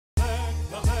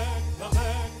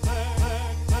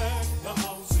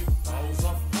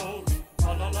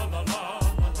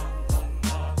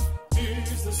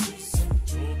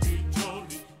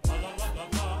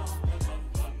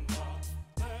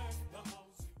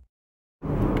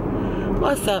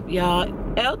What's up, y'all?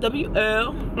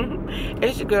 LWL.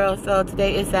 It's your girl. So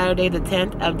today is Saturday the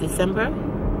 10th of December.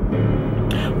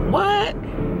 What?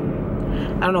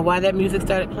 I don't know why that music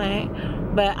started playing,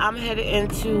 but I'm headed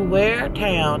into where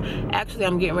town. Actually,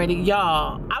 I'm getting ready.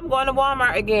 Y'all, I'm going to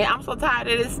Walmart again. I'm so tired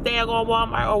of this staying on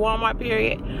Walmart or Walmart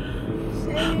period.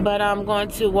 But I'm going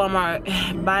to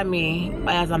Walmart by me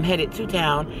as I'm headed to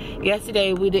town.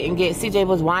 Yesterday we didn't get, CJ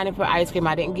was whining for ice cream.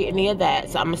 I didn't get any of that.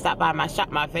 So I'm gonna stop by my shop,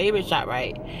 my favorite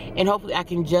ShopRite. And hopefully I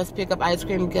can just pick up ice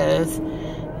cream, because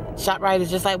ShopRite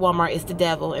is just like Walmart. It's the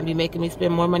devil and be making me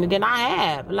spend more money than I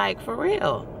have. Like, for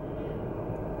real.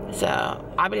 So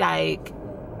I'll be like,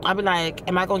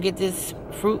 am I gonna get this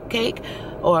fruit cake?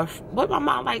 Or what my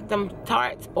mom like, them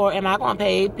tarts? Or am I gonna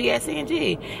pay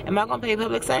PSC&G? Am I gonna pay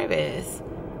public service?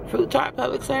 Fruit tart,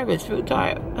 public service. Fruit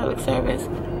tart, public service.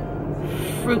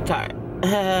 Fruit tart.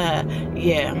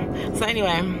 Yeah. So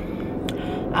anyway,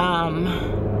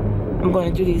 I'm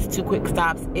going to do these 2 quick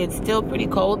stops. It's still pretty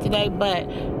cold today, but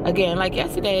again, like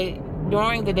yesterday,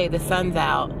 during the day the sun's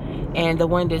out and the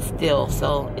wind is still,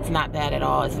 so it's not bad at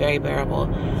all. It's very bearable.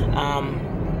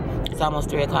 It's almost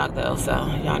 3 o'clock though, so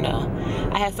y'all know.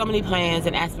 I had so many plans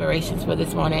and aspirations for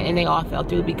this morning, and they all fell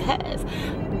through because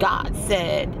God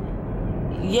said,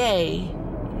 yea,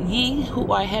 ye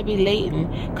who are heavy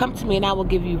laden, come to me and I will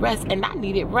give you rest. And I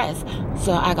needed rest,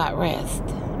 so I got rest.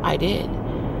 I did.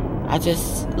 I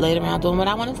just laid around doing what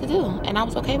I wanted to do, and I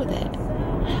was okay with that.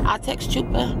 I text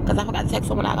Chupa, because I forgot to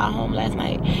text him when I got home last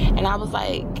night, and I was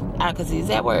like, because he's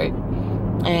at work,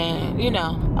 and you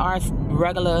know, our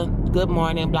regular good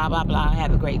morning, blah blah blah,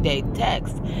 have a great day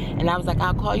text. And I was like,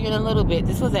 I'll call you in a little bit.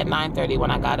 This was at 9:30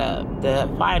 when I got up, the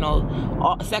final,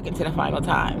 second to the final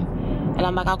time. And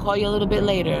I'm like, I'll call you a little bit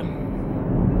later.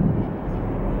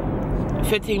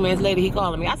 15 minutes later, he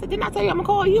calling me. I said, didn't I tell you I'm gonna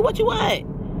call you? What you want?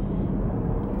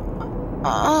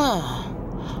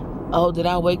 Oh, did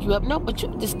I wake you up? No, but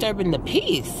you're disturbing the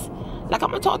peace. Like,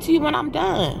 I'm gonna talk to you when I'm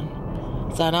done.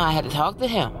 So now I had to talk to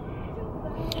him.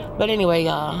 But anyway,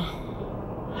 y'all,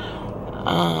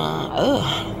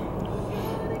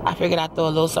 I figured I'd throw a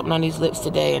little something on these lips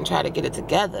today and try to get it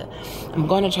together. I'm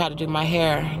going to try to do my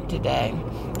hair today.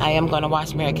 I am going to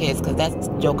wash my hair, kids, because that's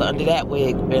joker under that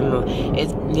wig.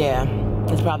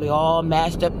 It's probably all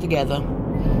mashed up together.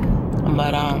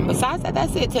 But besides that,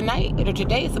 that's it. Tonight or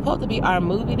today is supposed to be our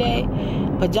movie day,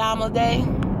 pajama day.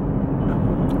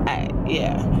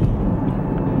 Yeah.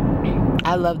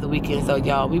 I love the weekends though,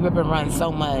 y'all. We rip and run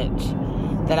so much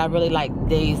that I really like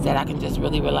days that I can just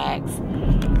really relax.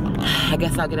 I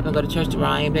guess I'll get up and go to church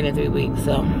tomorrow. I ain't been in 3 weeks,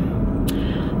 so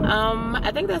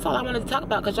I think that's all I wanted to talk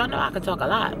about, because y'all know I can talk a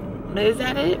lot. But is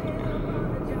that it?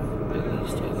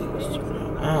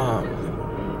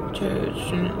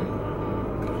 Church.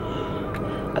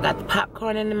 I got the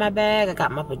popcorn in my bag. I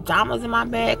got my pajamas in my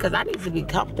bag, because I need to be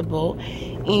comfortable.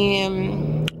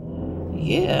 And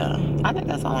yeah, I think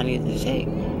that's all I need to shake.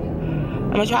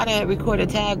 I'm gonna try to record a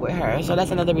tag with her, so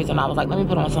that's another reason I was like, let me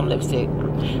put on some lipstick,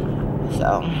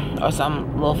 so, or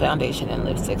some little foundation and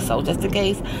lipstick, so just in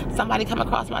case somebody come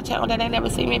across my channel that ain't never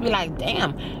seen me, be like,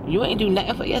 damn, you ain't do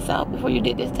nothing for yourself before you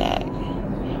did this tag.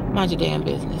 Mind your damn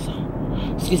business.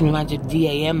 Excuse me, mind your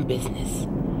DAM business.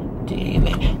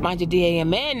 Mind your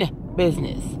DAMN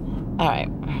business. All right.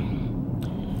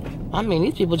 I mean,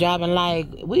 these people driving like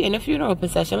we in a funeral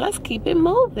procession. Let's keep it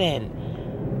moving.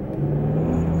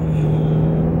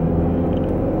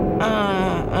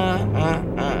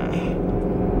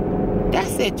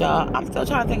 That's it, y'all. I'm still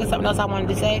trying to think of something else I wanted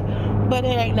to say, but it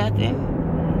ain't nothing.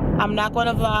 I'm not going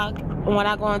to vlog when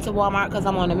I go into Walmart, because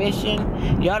I'm on a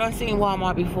mission. Y'all done seen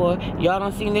Walmart before. Y'all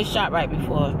done seen this ShopRite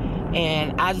before.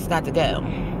 And I just got to go.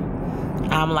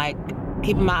 I'm like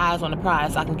keeping my eyes on the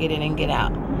prize so I can get in and get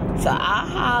out. So I'll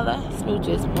holla.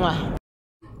 Smooches. Mwah.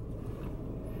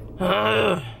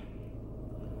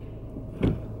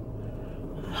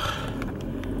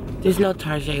 There's no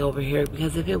Target over here,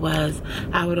 because if it was,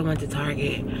 I would have went to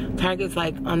Target. Target's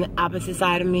like on the opposite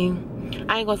side of me.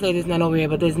 I ain't gonna say there's none over here,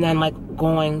 but there's none like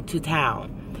going to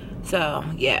town. So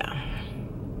yeah,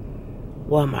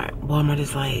 Walmart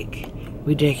is like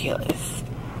ridiculous,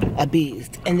 a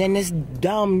beast. And then this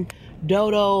dumb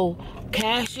dodo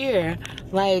cashier,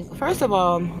 like, first of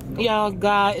all, y'all,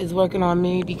 God is working on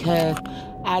me, because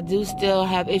I do still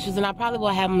have issues, and I probably will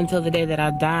have them until the day that I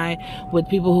die, with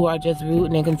people who are just rude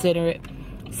and inconsiderate.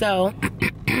 So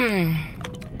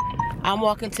I'm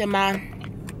walking up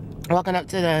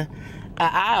to the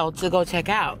aisle to go check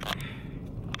out,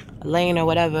 a lane or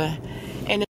whatever,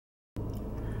 and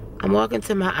I'm walking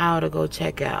to my aisle to go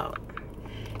check out,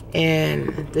 and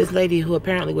this lady who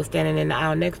apparently was standing in the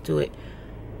aisle next to it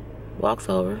walks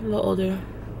over, a little older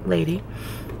lady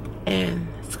and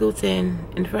scoots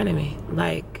in front of me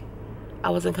like I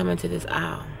wasn't coming to this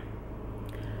aisle.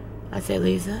 I said,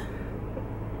 Lisa,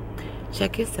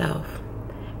 check yourself,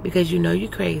 because you know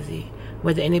you're crazy,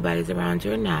 whether anybody's around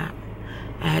you or not.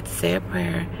 I had to say a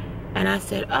prayer, and I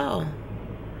said, oh,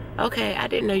 okay, I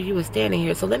didn't know you were standing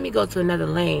here, so let me go to another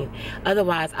lane.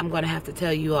 Otherwise, I'm going to have to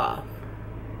tell you off.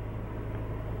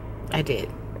 I did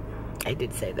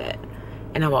say that.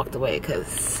 And I walked away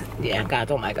because, yeah, God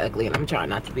don't like ugly, and I'm trying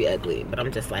not to be ugly, but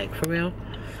I'm just like, for real?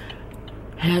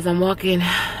 And as I'm walking,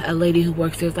 a lady who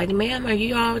works there was like, ma'am, are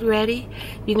you all ready?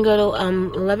 You can go to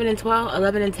 11 and 12,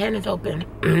 11 and 10 is open.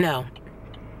 No.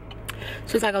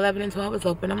 She's like, 11 and 12 is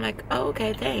open. I'm like, oh,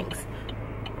 okay, thanks.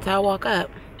 So I walk up,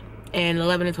 and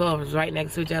 11 and 12 is right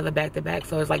next to each other, back to back.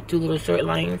 So it's like two little short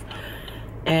lanes.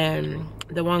 And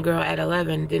the one girl at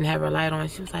 11 didn't have her light on.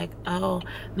 She was like, oh,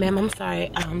 ma'am, I'm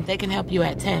sorry. They can help you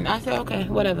at 10. I said, okay,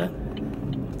 whatever.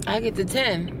 I get to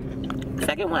 10.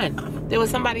 Second one. There was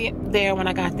somebody there when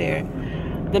I got there.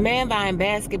 The man buying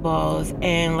basketballs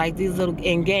and like these little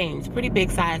in games, pretty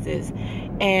big sizes.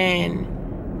 And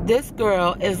this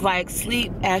girl is like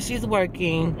asleep as she's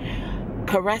working,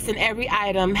 caressing every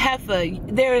item. Heifer,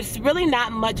 there's really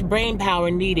not much brain power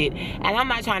needed, and I'm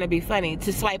not trying to be funny,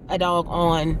 to swipe a dog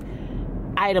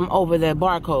on item over the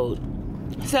barcode.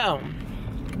 So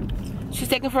she's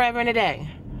taking forever and a day.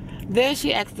 Then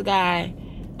she asked the guy,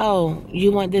 oh,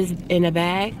 you want this in a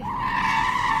bag?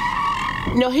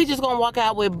 No, he's just gonna walk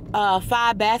out with 5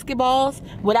 basketballs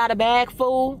without a bag,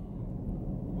 fool.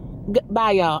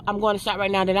 Bye, y'all. I'm going to shop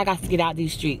right now, then I got to get out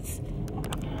these streets.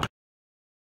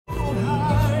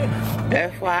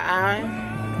 FYI,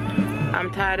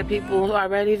 I'm tired of people who are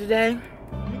ready today.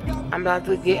 I'm about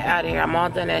to get out of here. I'm all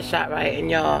done at ShopRite,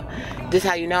 and y'all, this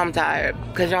how you know I'm tired,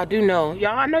 because y'all do know.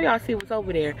 Y'all, I know y'all see what's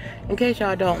over there. In case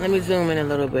y'all don't, let me zoom in a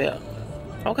little bit.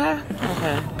 Okay?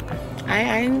 Okay. I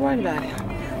ain't worried about it.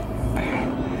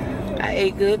 I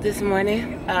ate good this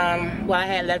morning. Well, I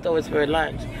had leftovers for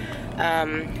lunch.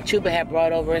 Chuba had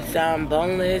brought over some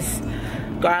boneless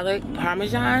garlic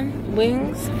parmesan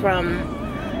wings from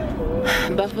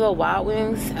Buffalo Wild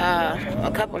Wings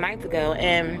a couple nights ago,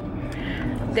 and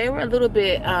they were a little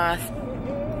bit not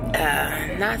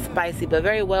spicy, but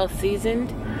very well seasoned.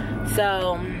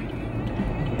 So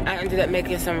I ended up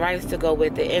making some rice to go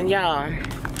with it. And y'all,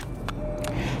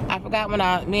 I forgot when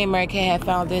me and Mary Kay had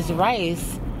found this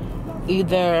rice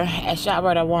either at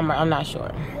ShopRite or Walmart, I'm not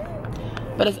sure,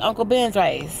 but it's Uncle Ben's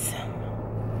rice.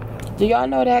 Do y'all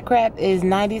know that crap is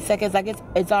 90 seconds? Like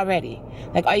it's already.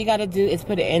 Like all you gotta do is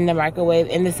put it in the microwave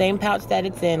in the same pouch that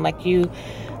it's in. Like you,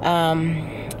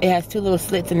 it has 2 little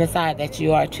slits in the side that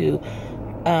you are to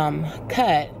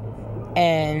cut,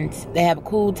 and they have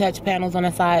cool touch panels on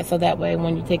the side, so that way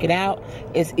when you take it out,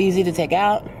 it's easy to take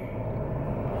out.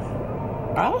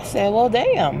 I said, well,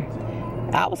 damn.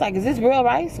 I was like, is this real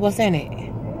rice? What's in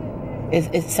it?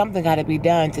 It's something got to be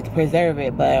done to preserve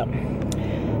it, but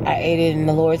I ate it and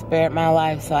the Lord spared my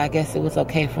life, so I guess it was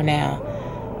okay for now.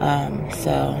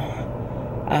 So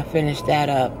I finished that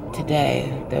up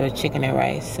today. There was chicken and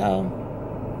rice, so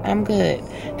I'm good.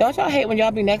 Don't y'all hate when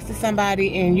y'all be next to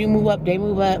somebody and you move up, they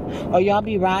move up, or y'all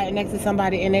be riding next to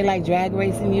somebody and they like drag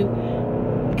racing you?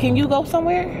 Can you go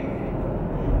somewhere?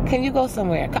 Can you go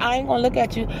somewhere? I ain't gonna look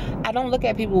at you. I don't look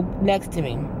at people next to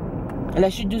me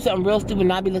unless you do something real stupid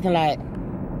and I be looking like,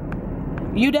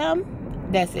 you dumb?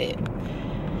 That's it.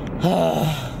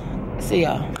 See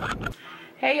y'all.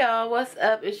 Hey y'all, what's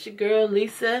up? It's your girl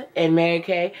Lisa and Mary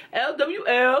Kay.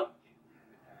 LWL.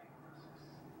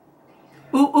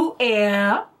 Ooh,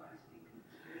 yeah.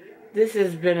 This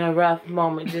has been a rough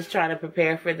moment just trying to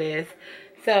prepare for this.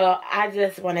 So I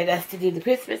just wanted us to do the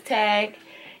Christmas tag,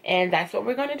 and that's what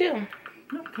we're gonna do.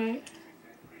 Okay.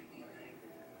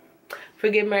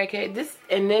 Forgive Mary Kay. This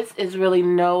is really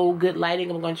no good lighting.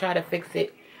 I'm gonna try to fix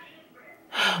it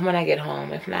when I get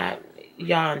home. If not,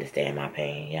 y'all understand my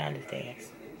pain. Y'all understand.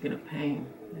 You're a pain.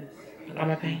 Yes. I'm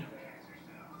a pain.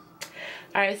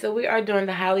 Alright, so we are doing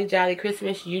the Holly Jolly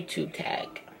Christmas YouTube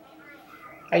tag.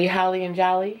 Are you holly and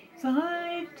jolly? It's a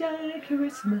holly jolly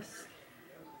Christmas.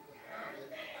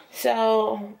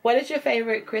 So, what is your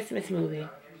favorite Christmas movie?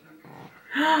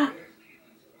 Home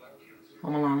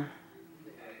Alone.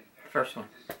 The first one.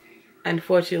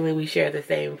 Unfortunately, we share the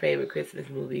same favorite Christmas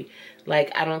movie.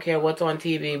 Like, I don't care what's on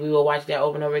TV, we will watch that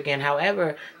over and over again.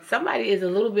 However, somebody is a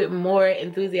little bit more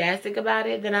enthusiastic about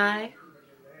it than I.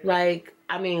 Like,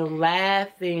 I mean,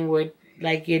 laughing where,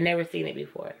 like, you've never seen it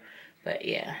before. But,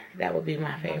 yeah, that would be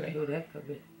my favorite.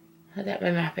 That would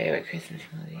be my favorite Christmas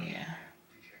movie,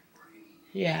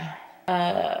 yeah.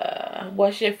 Yeah.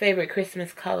 What's your favorite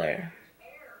Christmas color?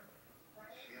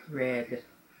 Red.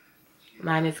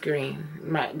 Mine is green.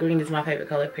 Green is my favorite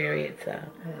color, period. So I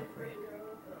love red.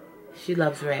 she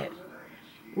loves red.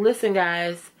 Listen,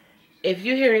 guys, if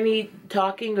you hear any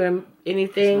talking or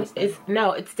anything,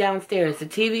 it's downstairs. The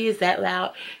TV is that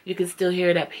loud. You can still hear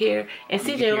it up here. And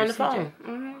CJ on the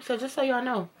phone. So just so y'all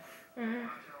know.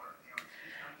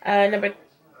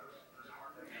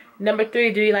 Number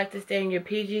 3, do you like to stay in your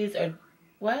PJs or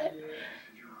what?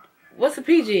 What's a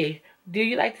PJ? Do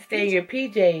you like to stay in your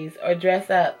PJs or dress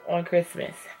up on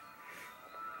Christmas?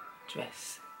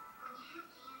 Dress.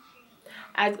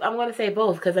 I'm going to say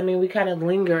both because, I mean, we kind of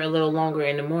linger a little longer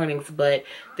in the mornings. But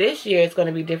this year it's going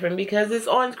to be different because it's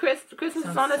on Christmas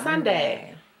is on a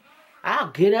Sunday. I'll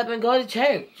get up and go to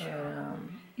church.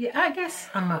 Yeah, I guess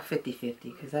I'm a 50-50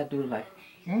 because I do like,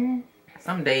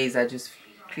 some days I just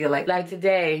feel like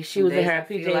today, she was in her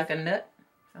PJs. Feel like a nut.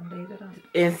 Some days I don't.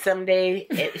 And some days,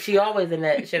 she always a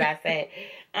nut, should I say.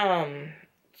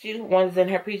 She was in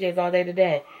her PJs all day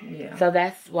today. Yeah. So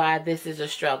that's why this is a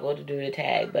struggle to do the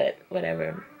tag, but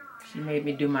whatever. She made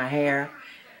me do my hair.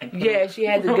 Yeah, she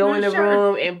had to go in the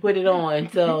room and put it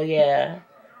on. So, yeah.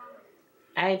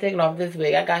 I ain't taking off this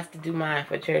week. I got to do mine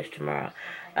for church tomorrow.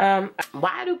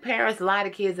 Why do parents lie to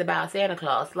kids about Santa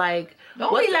Claus? Like,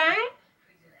 don't be lying.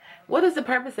 What is the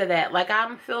purpose of that? Like,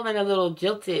 I'm feeling a little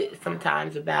jilted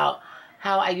sometimes about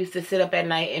how I used to sit up at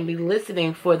night and be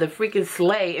listening for the freaking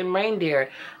sleigh and reindeer.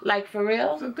 Like, for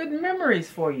real? Those are good memories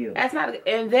for you. That's not...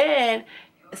 And then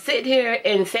sit here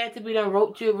and Santa be done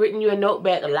written you a note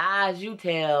back, lies you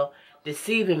tell,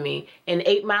 deceiving me, and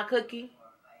ate my cookie.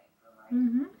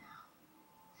 And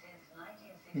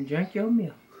drank your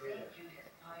milk.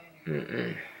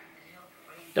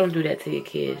 Don't do that to your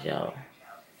kids, y'all.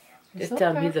 Just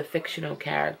tell him he's a fictional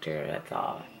character, that's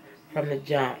all. From the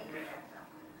jump.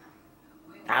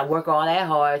 I work all that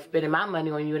hard, spending my money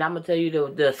on you, and I'm going to tell you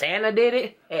the Santa did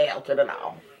it? Hell to the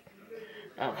no.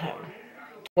 Okay.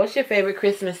 What's your favorite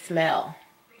Christmas smell?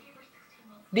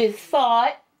 This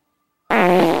fart.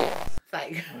 It's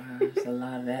like... There's a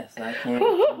lot of that, so I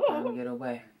can't get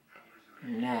away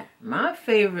from that. My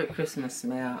favorite Christmas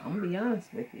smell, I'm going to be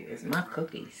honest with you, is my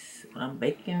cookies. When I'm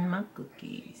baking my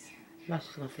cookies. I was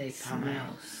just going to say pine.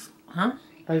 Smells. Huh?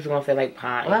 I was going to say like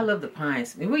pine. Well, I love the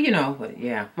pines. Well, you know, but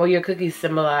yeah. Well, your cookies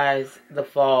symbolize the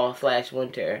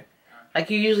fall/winter. Like,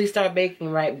 you usually start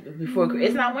baking right before...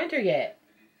 It's not winter yet.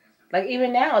 Like,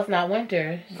 even now, it's not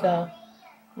winter, so...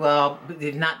 Well,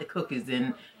 if not the cookies,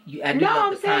 then I do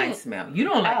love the pine smell. You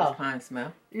don't like the pine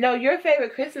smell. No, your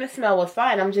favorite Christmas smell was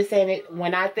fine. I'm just saying it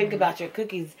when I think about your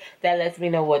cookies, that lets me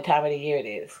know what time of the year it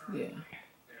is. Yeah.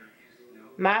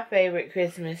 My favorite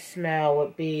Christmas smell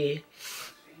would be...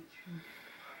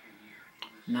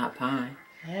 Not pine.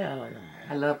 Hell no.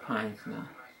 I love pine smell.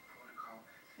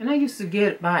 And I used to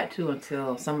get by it too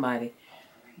until somebody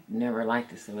never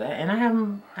liked it so that. And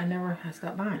I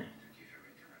stopped buying it.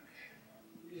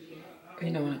 You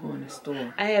know, when I go in the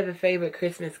store. I have a favorite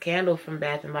Christmas candle from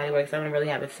Bath & Body Works. I don't really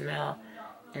have a smell.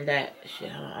 And that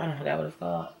shit, I don't forget what it's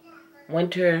called.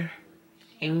 Winter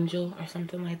Angel or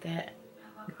something like that.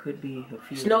 It could be a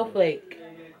few. Snowflake.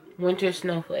 Winter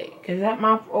Snowflake. Is that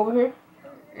my over here?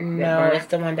 No, it's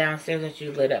the one downstairs that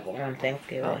you lit up on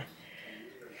Thanksgiving. Oh.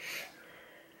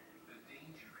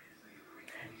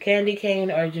 Candy cane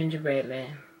or gingerbread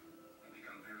man?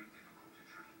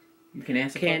 You can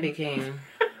answer. Candy cane.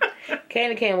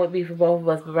 Candy cane would be for both of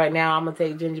us, but right now I'm going to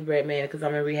take gingerbread man because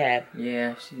I'm in rehab.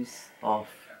 Yeah, she's off.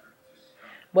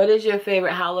 What is your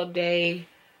favorite holiday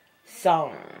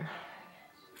song?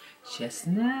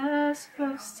 Chestnuts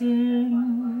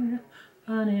roasting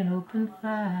on an open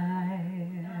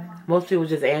fire. Most people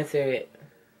just answer it.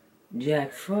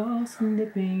 Jack Frost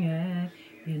nipping at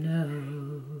your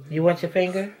nose. You want your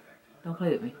finger? Don't play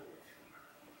with me.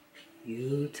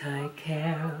 Yuletide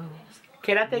carols.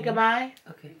 Can I think of mine?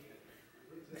 Okay.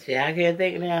 See, I can't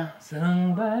think now.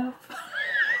 Sung by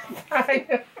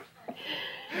fire.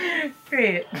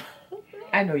 Say it.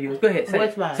 I know yours. Go ahead. Say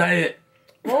What's it. mine? Say it.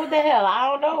 What the hell? I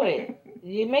don't know it.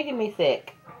 You're making me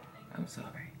sick. I'm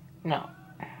sorry. No.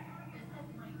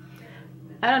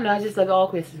 I don't know. I just like all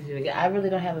Christmas music. I really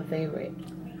don't have a favorite.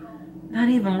 Not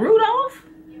even Rudolph?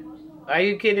 Are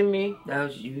you kidding me? That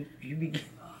was you. You be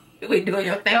doing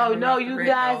your thing. No, you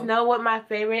guys know what my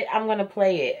favorite. I'm gonna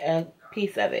play it, a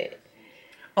piece of it.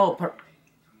 Oh,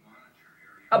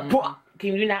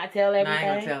 can you not tell everything?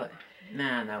 Nah, I ain't gonna tell it.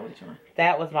 Nah, not which one.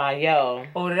 That was my yo.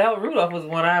 Oh, that was Rudolph was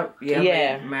one I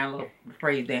yeah. Made my little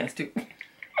praise dance too.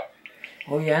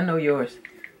 Oh yeah, I know yours.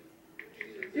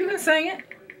 You can sing it.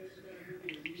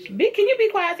 Can you be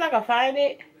quiet so I can find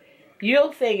it?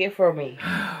 You'll sing it for me.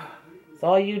 That's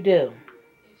all you do.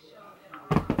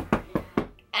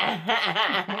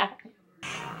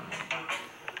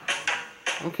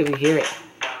 Okay, we hear it.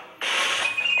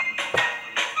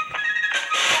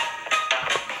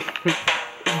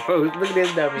 Look at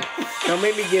this dummy. Don't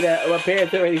make me get a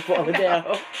parent's already falling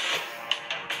down.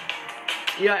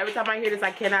 You know, every time I hear this,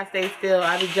 I cannot stay still.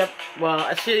 I be jump.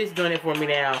 Well, she's doing it for me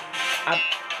now.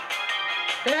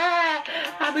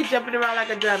 I be jumping around like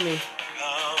a dummy.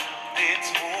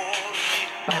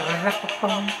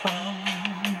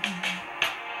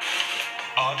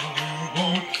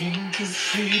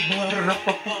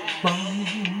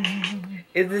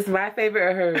 Is this my favorite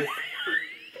or hers?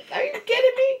 Are you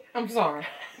kidding me? I'm sorry.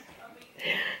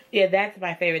 Yeah, that's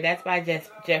my favorite. That's by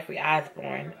Jeffrey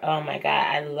Osborne. Oh my God,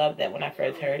 I loved that when I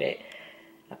first heard it.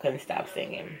 I couldn't stop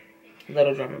singing.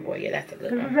 Little Drummer Boy, yeah, that's a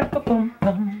good one.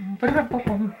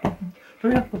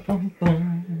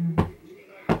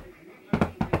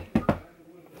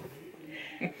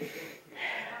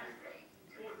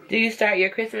 Do you start your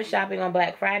Christmas shopping on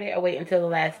Black Friday or wait until the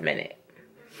last minute?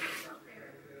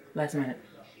 Last minute.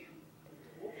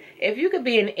 If you could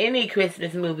be in any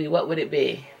Christmas movie, what would it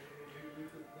be?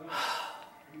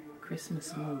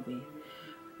 Christmas movie.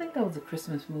 I think that was a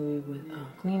Christmas movie with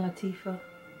Queen Latifah.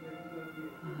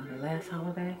 The Last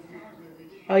Holiday.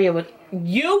 Oh yeah, but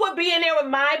you would be in there with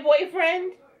my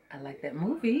boyfriend? I like that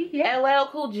movie. Yeah. LL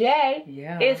Cool J.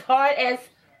 Yeah. As hard as.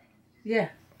 Yeah.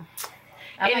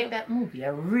 I like that movie. I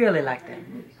really like that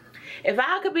movie. If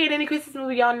I could be in any Christmas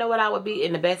movie, y'all know what I would be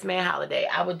in. The Best Man Holiday.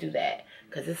 I would do that.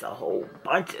 Because it's a whole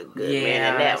bunch of good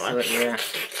men in that one. Yeah.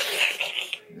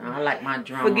 No, I like my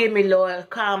drama. Forgive me, Lord.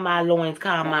 Calm my loins.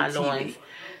 Calm my loins.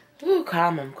 Ooh,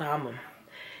 calm them. Calm them.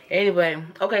 Anyway.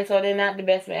 Okay, so they're not the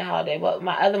Best Man Holiday. But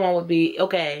my other one would be,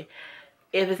 okay,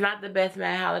 if it's not the Best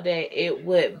Man Holiday, it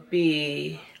would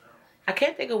be, I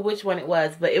can't think of which one it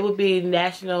was, but it would be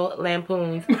National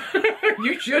Lampoon's.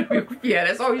 You should be. Yeah,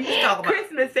 that's all you can talk about.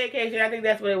 Christmas Vacation. I think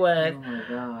that's what it was. Oh my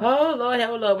God. Oh Lord,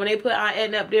 hell Lord. When they put Aunt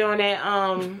Edna up there on that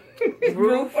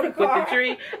roof with the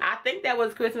tree, I think that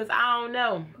was Christmas. I don't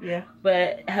know. Yeah.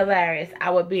 But hilarious.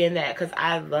 I would be in that because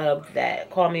I loved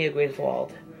that. Call me a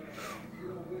Griswold.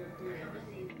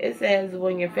 It says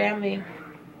when your family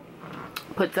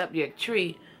puts up your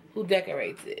tree, who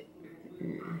decorates it?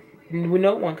 We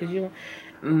know one because you.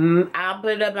 I'll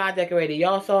put it up and I'll decorate it.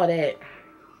 Y'all saw that.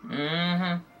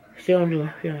 Mm-hmm. She don't do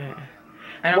it.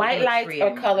 White lights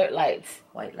or colored lights?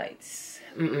 White lights.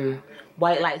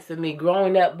 White lights for me.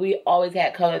 Growing up, we always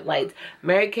had colored lights.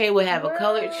 Mary Kay would have a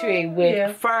colored tree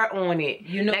with fur on it.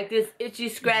 You know, like this itchy,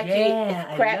 scratchy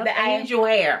crap that angel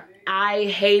hair. I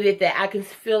hated that. I can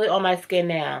feel it on my skin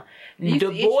now.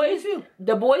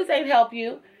 The boys ain't help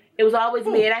you. It was always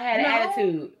me, and I had an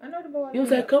attitude. I know the boys. He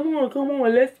was like, come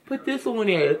on, let's put this on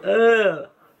there.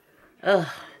 Ugh.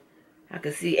 I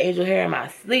could see angel hair in my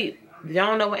sleep. Y'all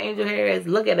don't know what angel hair is?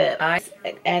 Look it up. I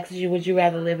asked you, would you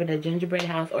rather live in a gingerbread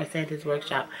house or Santa's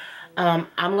workshop? I'm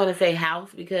going to say house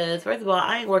because, first of all,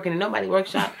 I ain't working in nobody's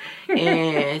workshop.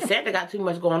 And Santa got too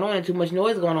much going on and too much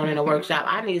noise going on in the workshop.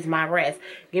 I need my rest.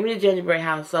 Give me the gingerbread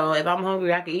house so if I'm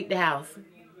hungry, I can eat the house.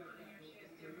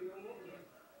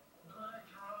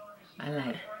 I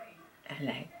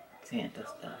like Santa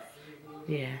stuff.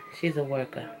 Yeah, she's a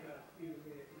worker.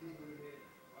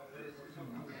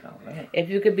 If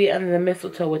you could be under the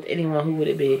mistletoe with anyone, who would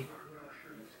it be?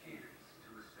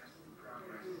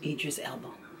 Idris Elba.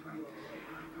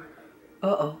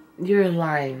 Uh-oh. You're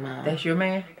lying, Mom. That's your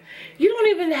man? You don't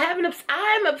even have an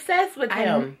I'm obsessed with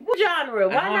him. What genre?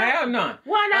 Why not? I have none.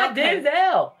 Why not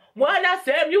Denzel? Why not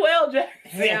Samuel L.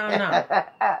 Jackson? Hell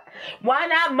no. Why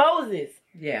not Moses?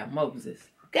 Yeah, Moses.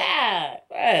 God.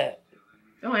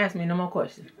 Don't ask me no more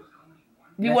questions.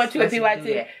 You want you a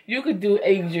PYT? You could do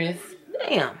Idris.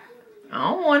 Damn.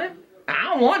 I don't want him. I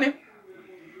don't want him.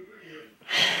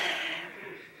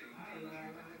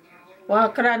 Why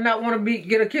could I not want to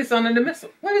get a kiss under the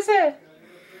mistletoe? What is that?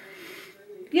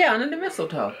 Yeah, under the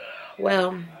mistletoe.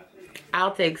 Well,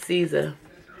 I'll take Caesar.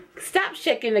 Stop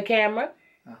shaking the camera.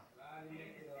 Oh.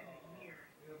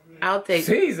 I'll take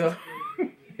Caesar.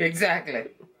 Exactly.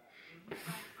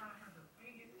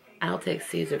 I'll take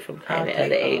Caesar from Planet of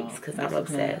the Apes because I'm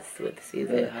obsessed with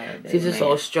Caesar. Caesar's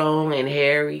so strong and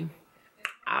hairy.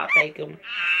 I'll take him.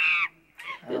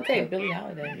 You'll take Billie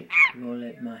Holiday. You won't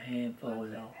let my hand fall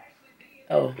off.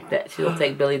 Oh, that she'll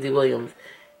take Billy D. Williams.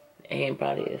 And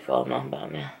probably is falling off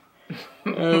about now.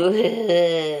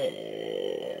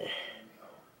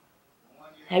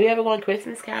 Have you ever gone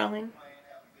Christmas caroling?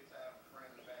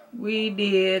 We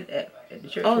did at the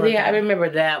church. Oh yeah, I remember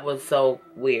that was so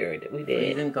weird. We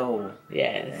did. Freezing cold.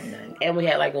 Yes. And we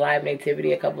had like live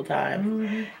nativity a couple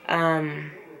times.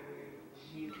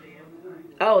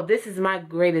 Oh, this is my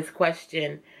greatest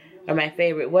question, or my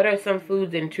favorite. What are some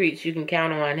foods and treats you can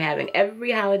count on having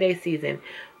every holiday season?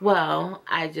 Well,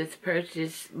 I just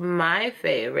purchased my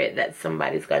favorite that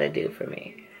somebody's gonna do for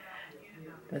me.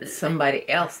 That somebody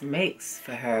else makes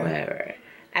for her. Whatever.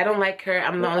 I don't like her.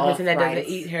 I'm the only person that doesn't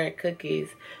eat her cookies.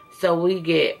 So we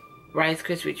get Rice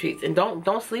Krispie treats. And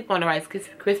don't sleep on the Rice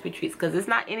Krispie treats, because it's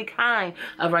not any kind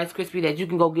of Rice Krispie that you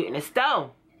can go get in the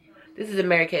store. This is a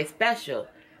Mary Kay special.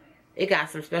 It got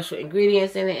some special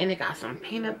ingredients in it, and it got some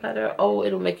peanut butter. Oh,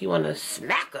 it'll make you want to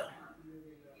snack her.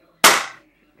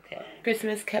 Okay.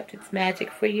 Christmas kept its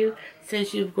magic for you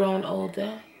since you've grown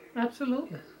older?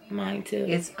 Absolutely. Mine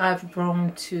too. I've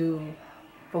grown to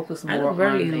focus more on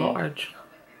very large.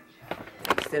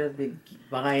 Instead of the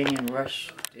buying and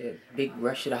big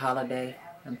rush of the holiday,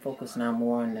 I'm focused now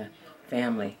more on the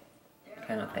family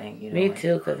kind of thing. You know, me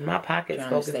too, because my pocket's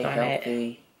focused on that. Trying to stay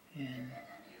healthy and,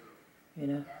 you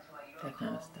know, that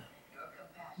kind of stuff.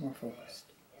 More focused.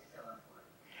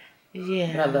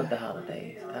 Yeah. But I love the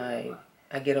holidays.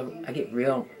 I get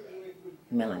real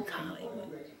melancholy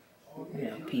when, you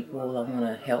know, people. I want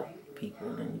to help people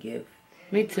and give.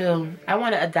 Me too. I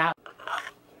want to adopt.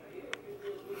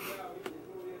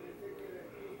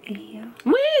 Yeah.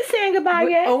 We ain't saying goodbye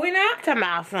yet. Oh, we not? Talking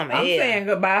about something. I'm saying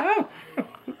goodbye.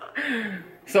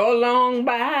 So long,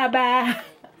 bye bye.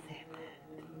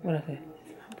 What I say?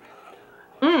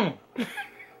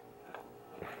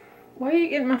 Why you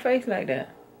getting my face like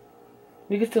that?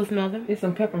 You can still smell them. There's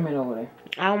some peppermint over there.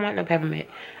 I don't want no peppermint.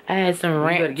 I had some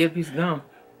ranch. You better get a piece of gum.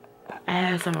 I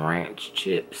had some ranch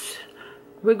chips.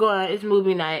 We're going. It's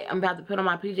movie night. I'm about to put on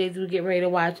my PJs. We get ready to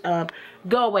watch.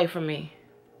 Go Away From Me.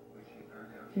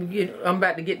 I'm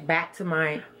about to get back to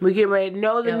my. We get ready.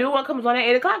 No, the new one comes on at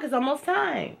 8 o'clock. It's almost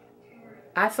time.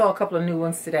 I saw a couple of new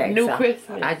ones today. New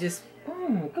Christmas. I just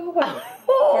go away.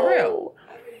 For real.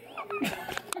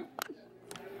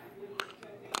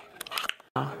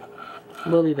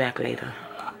 We'll be back later.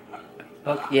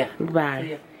 Oh yeah.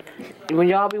 Bye. When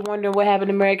y'all be wondering what happened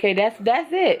to Mary Kay, that's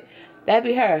it. That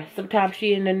be her. Sometimes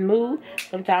she in the mood.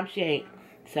 Sometimes she ain't.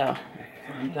 So.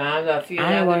 Sometimes I feel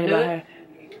I ain't worried about her.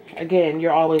 Again,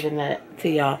 you're always in that.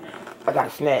 See y'all. I got a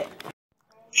snack.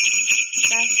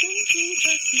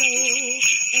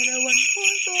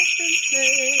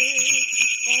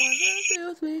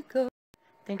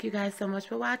 Thank you guys so much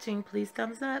for watching. Please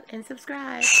thumbs up and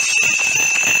subscribe.